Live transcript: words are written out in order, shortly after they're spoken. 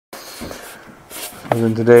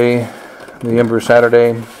And today, the Ember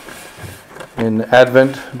Saturday in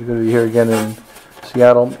Advent. We're going to be here again in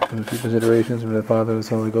Seattle. And a few considerations from the Father, the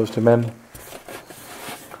Son, and the Holy Ghost. Amen.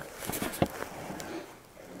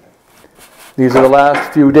 These are the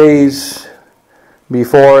last few days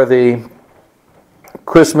before the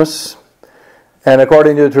Christmas. And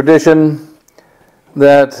according to the tradition,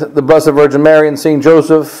 that the Blessed Virgin Mary and St.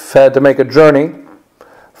 Joseph had to make a journey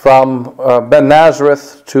from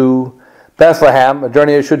Nazareth to Bethlehem, a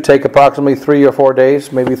journey that should take approximately 3 or 4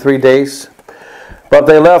 days, maybe 3 days. But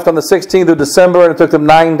they left on the 16th of December, and it took them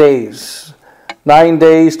 9 days. 9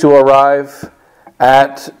 days to arrive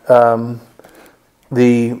at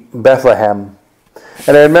the Bethlehem.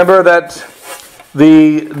 And I remember that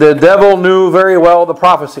the devil knew very well the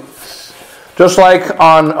prophecies. Just like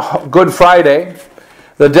on Good Friday,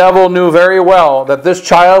 the devil knew very well that this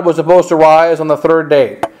child was supposed to rise on the 3rd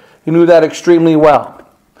day. He knew that extremely well.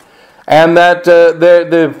 And that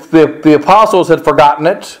the apostles had forgotten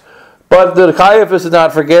it, but the Caiaphas did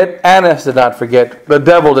not forget, Annas did not forget, the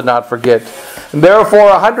devil did not forget. And therefore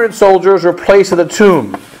 100 soldiers were placed at the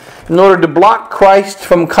tomb in order to block Christ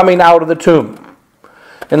from coming out of the tomb.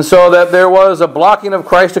 And so that there was a blocking of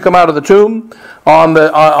Christ to come out of the tomb on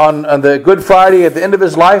the Good Friday at the end of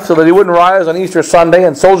his life, so that he wouldn't rise on Easter Sunday,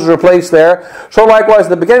 and soldiers were placed there. So likewise at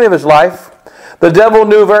the beginning of his life, the devil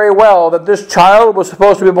knew very well that this child was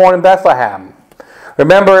supposed to be born in Bethlehem.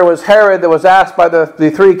 Remember, it was Herod that was asked by the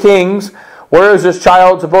 3 kings, where is this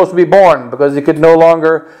child supposed to be born? Because they could no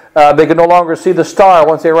longer see the star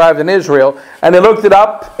once they arrived in Israel. And they looked it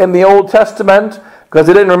up in the Old Testament, because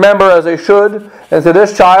they didn't remember as they should, and said,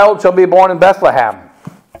 this child shall be born in Bethlehem.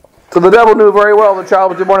 So the devil knew very well the child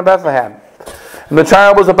was to be born in Bethlehem. And the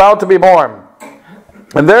child was about to be born.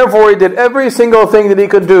 And therefore he did every single thing that he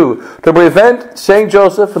could do to prevent St.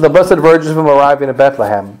 Joseph and the Blessed Virgin from arriving at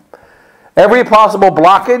Bethlehem. Every possible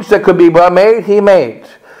blockage that could be made, he made.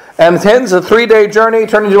 And hence a 3-day journey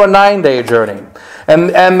turned into a 9-day journey. And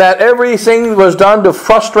that everything was done to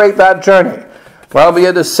frustrate that journey. Well, we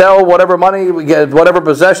had to sell whatever money, we get whatever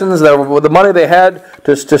possessions, the money they had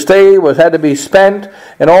to stay had to be spent,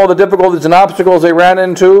 and all the difficulties and obstacles they ran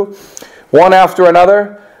into, one after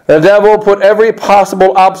another. The devil put every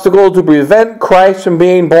possible obstacle to prevent Christ from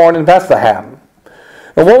being born in Bethlehem.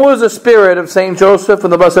 And what was the spirit of St. Joseph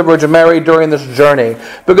and the Blessed Virgin Mary during this journey?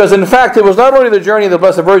 Because in fact, it was not only the journey of the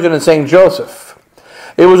Blessed Virgin and St. Joseph.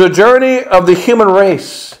 It was a journey of the human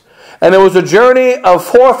race. And it was a journey of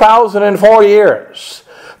 4,004 years.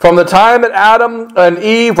 From the time that Adam and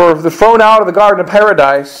Eve were thrown out of the Garden of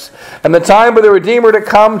Paradise, and the time for the Redeemer to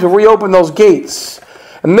come to reopen those gates.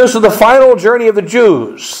 And this is the final journey of the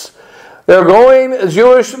Jews. They're going, the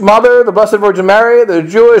Jewish mother, the Blessed Virgin Mary, the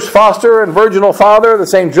Jewish foster and virginal father, the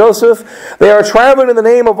St. Joseph. They are traveling in the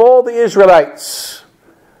name of all the Israelites.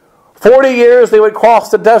 40 years they would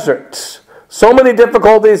cross the desert. So many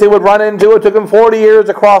difficulties they would run into. It took them 40 years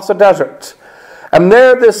to cross the desert. And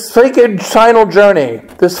there, this sacred final journey,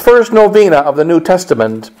 this first novena of the New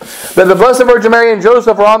Testament, that the Blessed Virgin Mary and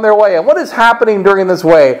Joseph are on their way. And what is happening during this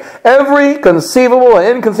way? Every conceivable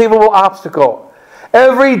and inconceivable obstacle,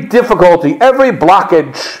 every difficulty, every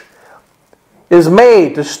blockage is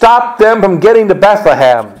made to stop them from getting to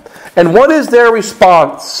Bethlehem. And what is their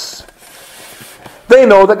response? They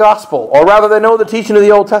know the gospel, or rather they know the teaching of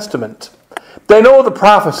the Old Testament. They know the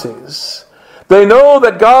prophecies. They know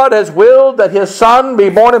that God has willed that His Son be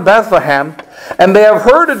born in Bethlehem, and they have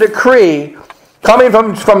heard a decree coming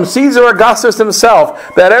from Caesar Augustus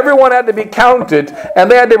himself that everyone had to be counted, and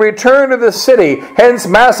they had to return to the city. Hence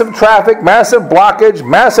massive traffic, massive blockage,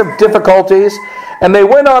 massive difficulties, and they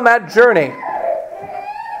went on that journey.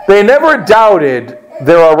 They never doubted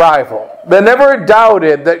their arrival. They never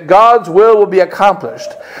doubted that God's will would be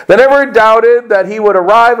accomplished. They never doubted that He would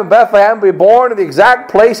arrive in Bethlehem and be born in the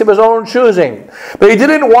exact place of His own choosing. They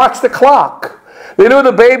didn't watch the clock. They knew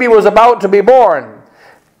the baby was about to be born.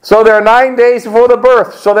 So they're 9 days before the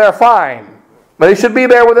birth, so they're fine. But they should be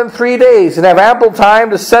there within 3 days and have ample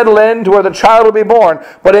time to settle in to where the child will be born.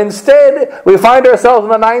 But instead, we find ourselves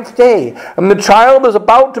on the 9th day, and the child is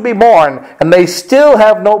about to be born, and they still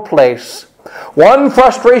have no place. One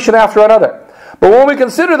frustration after another. But when we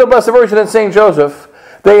consider the Blessed Virgin and St. Joseph,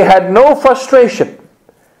 they had no frustration.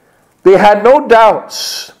 They had no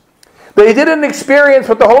doubts. They didn't experience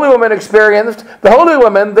what the holy women experienced. The holy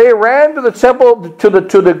women, they ran to the temple, to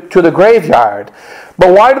the graveyard.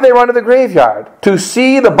 But why did they run to the graveyard? To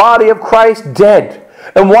see the body of Christ dead.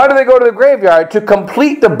 And why do they go to the graveyard? To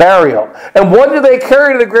complete the burial. And what do they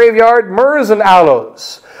carry to the graveyard? Myrrhs and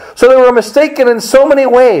aloes. So they were mistaken in so many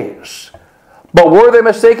ways. But were they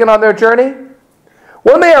mistaken on their journey?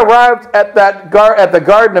 When they arrived at the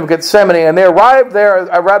Garden of Gethsemane, and they arrived there,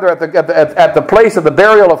 rather at the place of the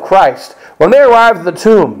burial of Christ, when they arrived at the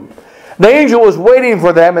tomb, the angel was waiting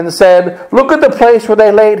for them and said, "Look at the place where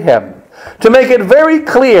they laid him," to make it very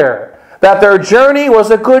clear that their journey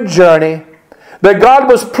was a good journey, that God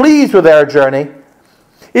was pleased with their journey,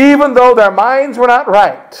 even though their minds were not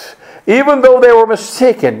right, even though they were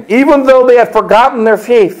mistaken, even though they had forgotten their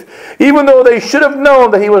faith, even though they should have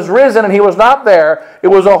known that he was risen and he was not there. It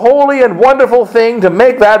was a holy and wonderful thing to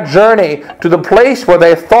make that journey to the place where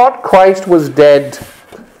they thought Christ was dead.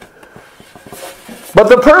 But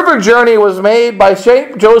the perfect journey was made by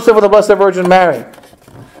Saint Joseph and the Blessed Virgin Mary,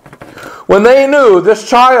 when they knew this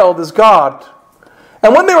child is God.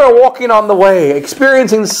 And when they were walking on the way,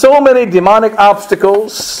 experiencing so many demonic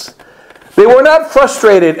obstacles, they were not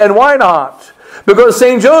frustrated. And why not? Because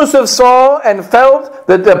St. Joseph saw and felt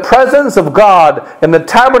that the presence of God in the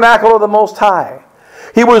tabernacle of the Most High.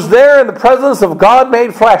 He was there in the presence of God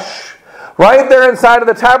made flesh, right there inside of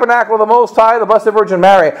the tabernacle of the Most High, the Blessed Virgin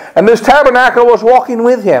Mary. And this tabernacle was walking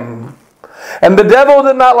with him. And the devil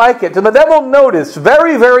did not like it. And the devil noticed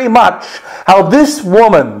very, very much how this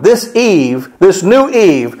woman, this Eve, this new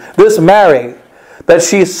Eve, this Mary, that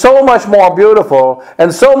she's so much more beautiful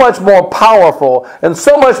and so much more powerful and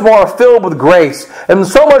so much more filled with grace and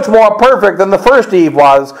so much more perfect than the first Eve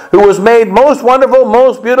was, who was made most wonderful,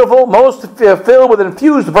 most beautiful, most filled with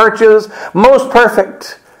infused virtues, most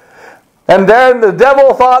perfect. And then the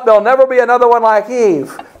devil thought there'll never be another one like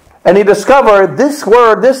Eve. And he discovered this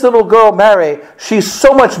little girl Mary, she's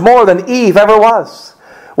so much more than Eve ever was.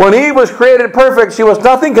 When Eve was created perfect, she was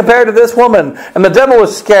nothing compared to this woman. And the devil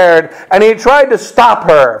was scared, and he tried to stop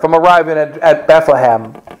her from arriving at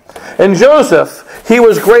Bethlehem. And Joseph, he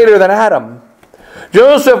was greater than Adam.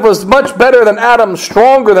 Joseph was much better than Adam,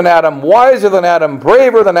 stronger than Adam, wiser than Adam,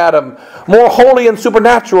 braver than Adam, more holy and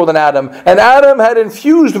supernatural than Adam. And Adam had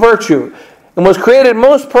infused virtue and was created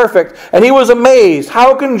most perfect. And he was amazed.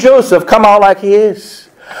 How can Joseph come out like he is?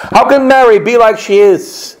 How can Mary be like she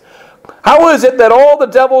is? How is it that all the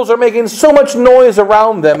devils are making so much noise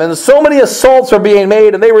around them and so many assaults are being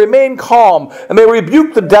made and they remain calm and they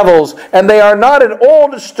rebuke the devils and they are not at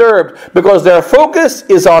all disturbed because their focus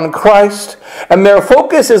is on Christ and their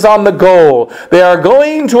focus is on the goal. They are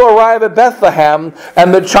going to arrive at Bethlehem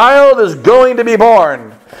and the child is going to be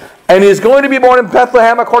born. And he is going to be born in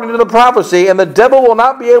Bethlehem according to the prophecy, and the devil will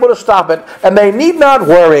not be able to stop it. And they need not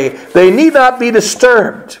worry. They need not be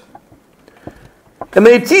disturbed. And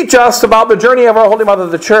they teach us about the journey of our Holy Mother,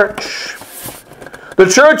 the Church. The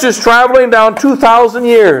Church is traveling down 2,000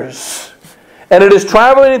 years. And it is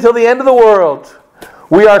traveling until the end of the world.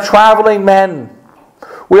 We are traveling men.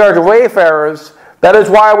 We are wayfarers. That is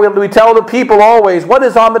why we tell the people always, what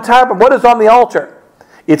is on the altar?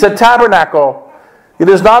 It's a tabernacle. It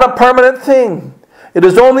is not a permanent thing. It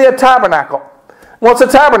is only a tabernacle. What's a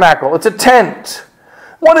tabernacle? It's a tent.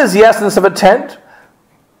 What is the essence of a tent?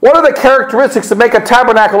 What are the characteristics that make a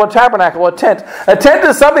tabernacle, a tent? A tent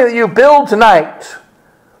is something that you build tonight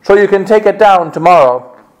so you can take it down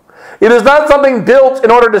tomorrow. It is not something built in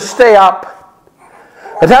order to stay up.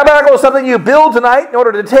 A tabernacle is something you build tonight in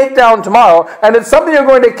order to take down tomorrow, and it's something you're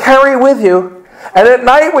going to carry with you. And at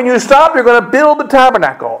night when you stop, you're going to build the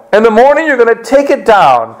tabernacle. In the morning, you're going to take it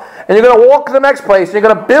down. And you're going to walk to the next place, and you're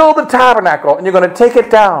going to build the tabernacle, and you're going to take it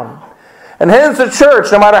down. And hence the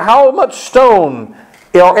church, no matter how much stone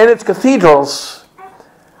in its cathedrals,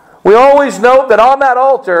 we always note that on that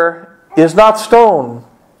altar is not stone.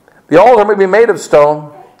 The altar may be made of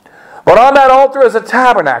stone, but on that altar is a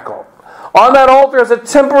tabernacle. On that altar is a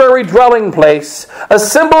temporary dwelling place, a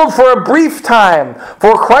symbol for a brief time,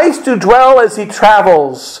 for Christ to dwell as he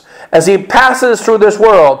travels, as he passes through this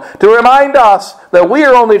world, to remind us that we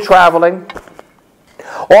are only traveling.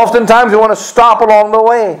 Oftentimes we want to stop along the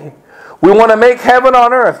way. We want to make heaven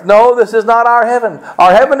on earth. No, this is not our heaven.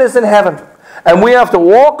 Our heaven is in heaven. And we have to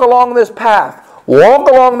walk along this path, walk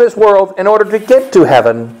along this world in order to get to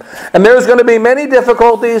heaven. And there's going to be many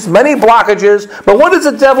difficulties, many blockages. But what is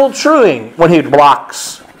the devil doing when he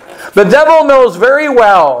blocks? The devil knows very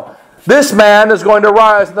well this man is going to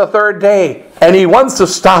rise on the third day, and he wants to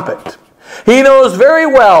stop it. He knows very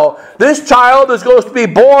well this child is going to be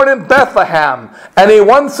born in Bethlehem, and he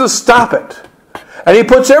wants to stop it. And he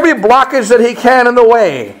puts every blockage that he can in the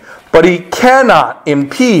way, but he cannot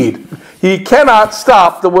impede. He cannot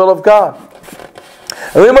stop the will of God.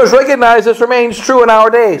 And we must recognize this remains true in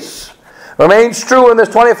our days. remains true in this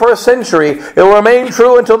 21st century. It will remain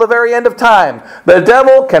true until the very end of time. The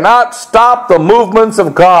devil cannot stop the movements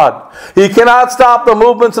of God. He cannot stop the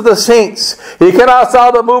movements of the saints. He cannot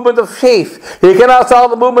stop the movement of faith. He cannot stop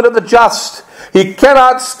the movement of the just. He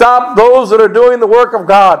cannot stop those that are doing the work of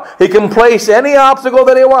God. He can place any obstacle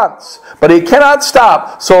that he wants, but he cannot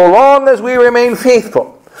stop so long as we remain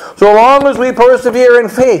faithful, so long as we persevere in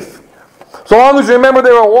faith, so long as we remember they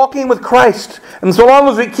are walking with Christ, and so long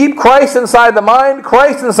as we keep Christ inside the mind,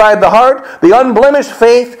 Christ inside the heart, the unblemished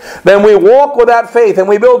faith, then we walk with that faith and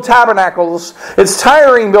we build tabernacles. It's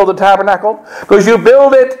tiring to build a tabernacle because you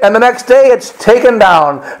build it and the next day it's taken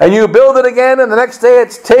down. And you build it again and the next day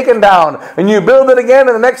it's taken down. And you build it again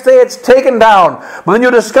and the next day it's taken down. But then you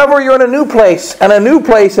discover you're in a new place and a new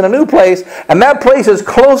place and a new place, and that place is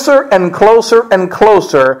closer and closer and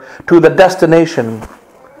closer to the destination.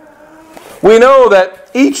 We know that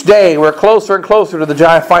each day we're closer and closer to the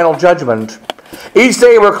final judgment. Each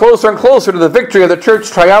day we're closer and closer to the victory of the church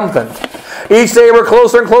triumphant. Each day we're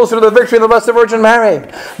closer and closer to the victory of the Blessed Virgin Mary.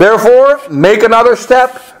 Therefore, make another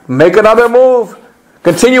step, make another move,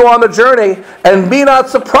 continue on the journey, and be not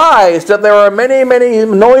surprised that there are many, many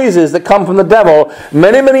noises that come from the devil,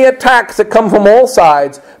 many, many attacks that come from all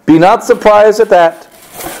sides. Be not surprised at that,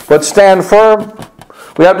 but stand firm.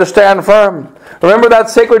 We have to stand firm. Remember that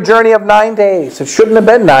sacred journey of 9 days. It shouldn't have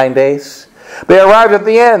been 9 days. They arrived at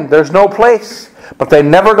the end. There's no place. But they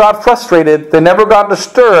never got frustrated. They never got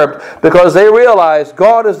disturbed because they realized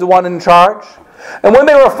God is the one in charge. And when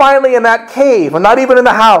they were finally in that cave, and not even in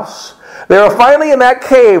the house, they were finally in that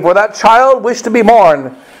cave where that child wished to be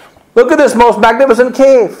born. Look at this most magnificent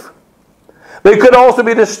cave. They could also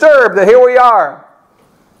be disturbed that here we are.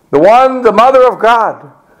 The mother of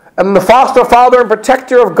God, and the foster father and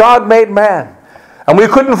protector of God made man. And we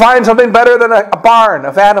couldn't find something better than a barn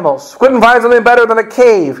of animals. Couldn't find something better than a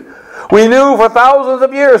cave. We knew for thousands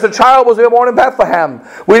of years the child was to be born in Bethlehem.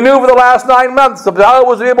 We knew for the last 9 months the child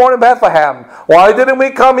was to be born in Bethlehem. Why didn't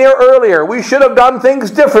we come here earlier? We should have done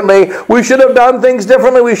things differently. We should have done things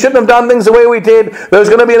differently. We shouldn't have done things the way we did. There's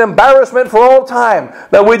going to be an embarrassment for all time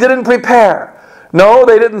that we didn't prepare. No,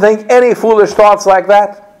 they didn't think any foolish thoughts like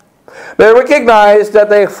that. They recognized that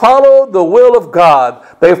they followed the will of God.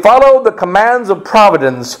 They followed the commands of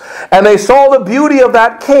providence. And they saw the beauty of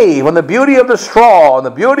that cave, and the beauty of the straw, and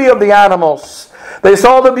the beauty of the animals. They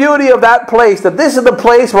saw the beauty of that place, that this is the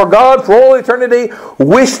place where God for all eternity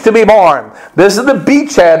wished to be born. This is the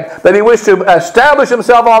beachhead that He wished to establish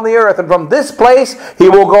Himself on the earth. And from this place, He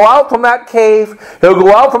will go out from that cave. He'll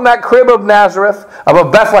go out from that crib of Nazareth,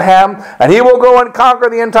 of Bethlehem, and He will go and conquer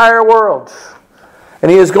the entire world. And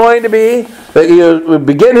He is going to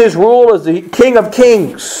begin His rule as the King of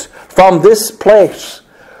Kings from this place.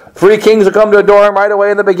 3 kings will come to adore Him right away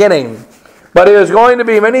in the beginning. But there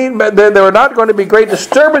are not going to be great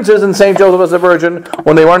disturbances in St. Joseph as the Virgin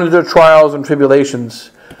when they run into trials and tribulations.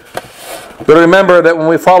 But remember that when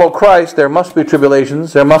we follow Christ, there must be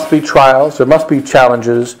tribulations, there must be trials, there must be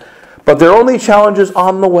challenges. But they're only challenges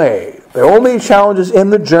on the way. They're only challenges in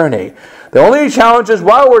the journey. The only challenge is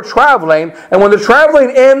while we're traveling, and when the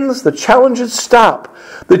traveling ends, the challenges stop.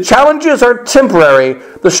 The challenges are temporary.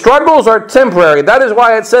 The struggles are temporary. That is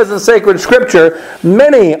why it says in sacred scripture,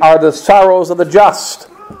 many are the sorrows of the just,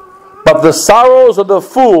 but the sorrows of the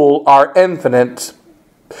fool are infinite.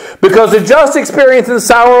 Because the just experiences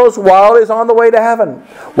sorrows while he's on the way to heaven,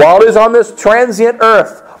 while he's on this transient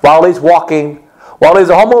earth, while he's walking, while he's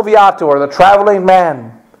a homo viator, the traveling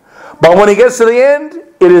man. But when he gets to the end,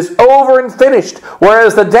 it is over and finished.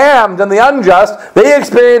 Whereas the damned and the unjust, they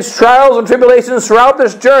experience trials and tribulations throughout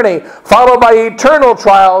this journey, followed by eternal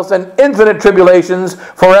trials and infinite tribulations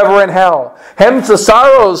forever in hell. Hence the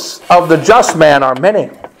sorrows of the just man are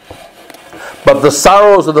many, but the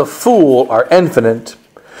sorrows of the fool are infinite.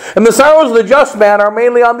 And the sorrows of the just man are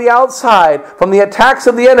mainly on the outside, from the attacks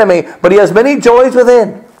of the enemy, but he has many joys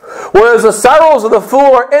within. Whereas the sorrows of the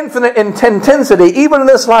fool are infinite in intensity, even in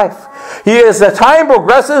this life. As the time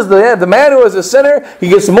progresses, the man who is a sinner, he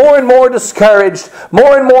gets more and more discouraged,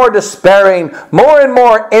 more and more despairing, more and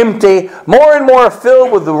more empty, more and more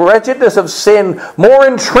filled with the wretchedness of sin, more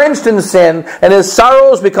entrenched in sin, and his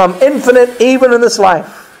sorrows become infinite even in this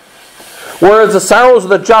life. Whereas the sorrows of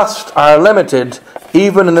the just are limited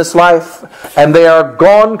even in this life, and they are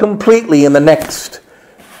gone completely in the next.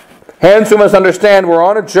 Hence, we must understand we're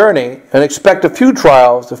on a journey and expect a few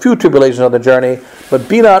trials, a few tribulations on the journey, but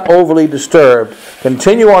be not overly disturbed.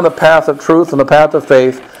 Continue on the path of truth and the path of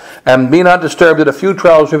faith, And be not disturbed at a few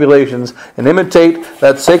trials and tribulations, and imitate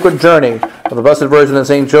that sacred journey of the Blessed Virgin and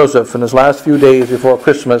Saint Joseph in his last few days before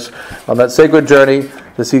Christmas, on that sacred journey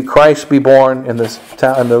to see Christ be born in this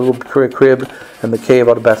town, in the little crib in the cave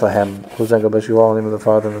out of Bethlehem. Whose God bless you all in the name of the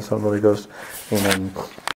Father and the Son and the Holy Ghost. Amen.